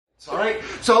All right.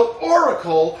 So,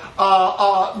 Oracle,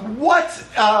 what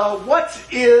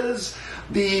is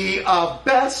the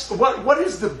best? What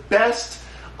is the best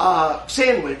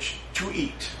sandwich to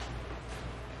eat?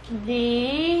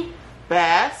 The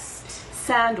best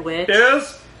sandwich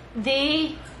is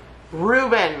the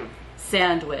Reuben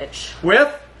sandwich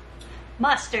with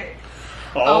mustard.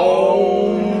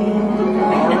 All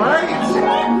right.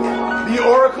 The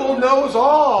Oracle knows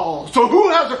all. So who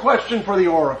has a question for the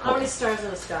Oracle? How many stars in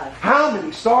the sky? How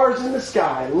many stars in the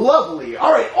sky? Lovely.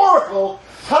 All right, Oracle,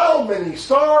 how many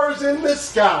stars in the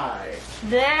sky?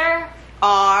 There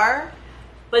are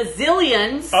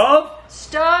bazillions of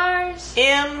stars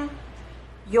in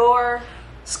your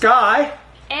sky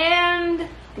and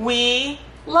we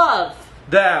love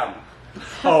them.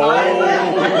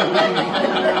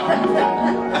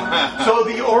 So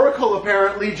the Oracle,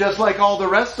 apparently, just like all the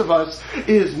rest of us,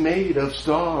 is made of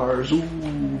stars. Ooh.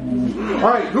 All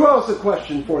right, who else has a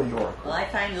question for the Oracle? Will I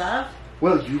find love?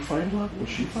 Will you find love? Will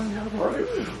she find love? All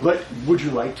right. Would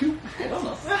you like to? I don't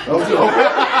know. Okay.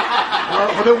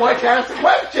 Well, then why can't ask the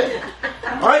question?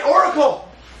 All right, Oracle.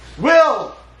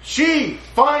 Will she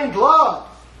find love?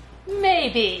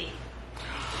 maybe.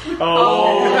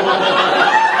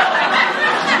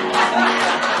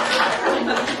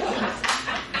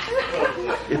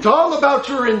 It's all about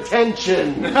your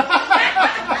intention.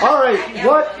 All right,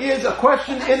 what is a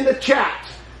question in the chat?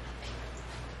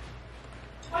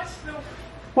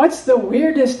 What's the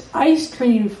weirdest ice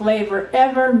cream flavor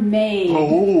ever made?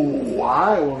 Oh,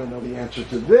 I want to know the answer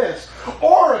to this.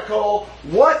 Oracle,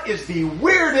 what is the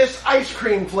weirdest ice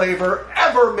cream flavor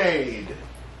ever made?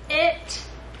 It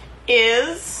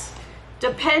is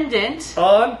dependent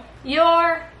On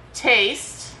your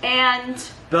taste and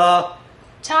the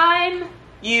time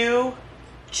you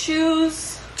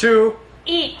choose to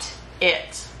eat.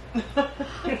 it.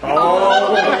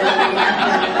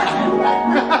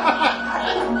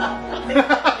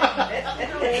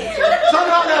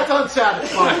 Somehow that's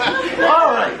unsatisfying.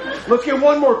 All right, let's get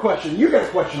one more question. You got a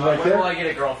question right When there. will I get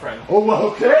a girlfriend? Oh, well,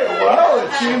 okay. Well,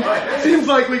 it seems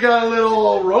like we got a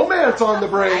little romance on the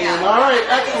brain. All right,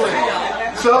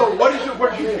 excellent. So, what's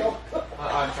your name?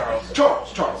 I'm Charles.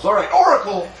 Charles. All right,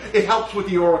 Oracle. It helps with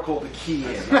the Oracle to key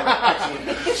in.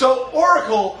 Excellent. So,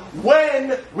 Oracle,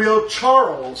 when will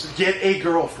Charles get a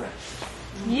girlfriend?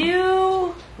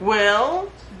 You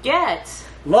Will get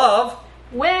love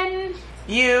when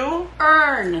you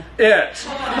earn. it.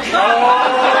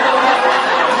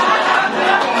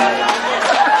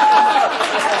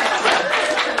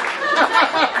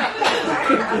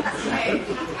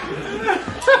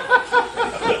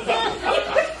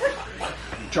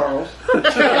 Charles,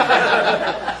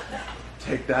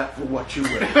 take that for what you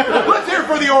will. Let's hear it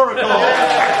for the Oracle.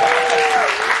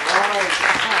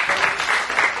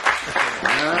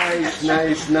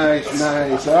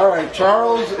 Nice. All right,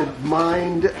 Charles,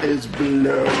 mind is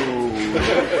blown.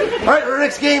 All right, our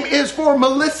next game is for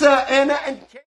Melissa, Anna, and Kate.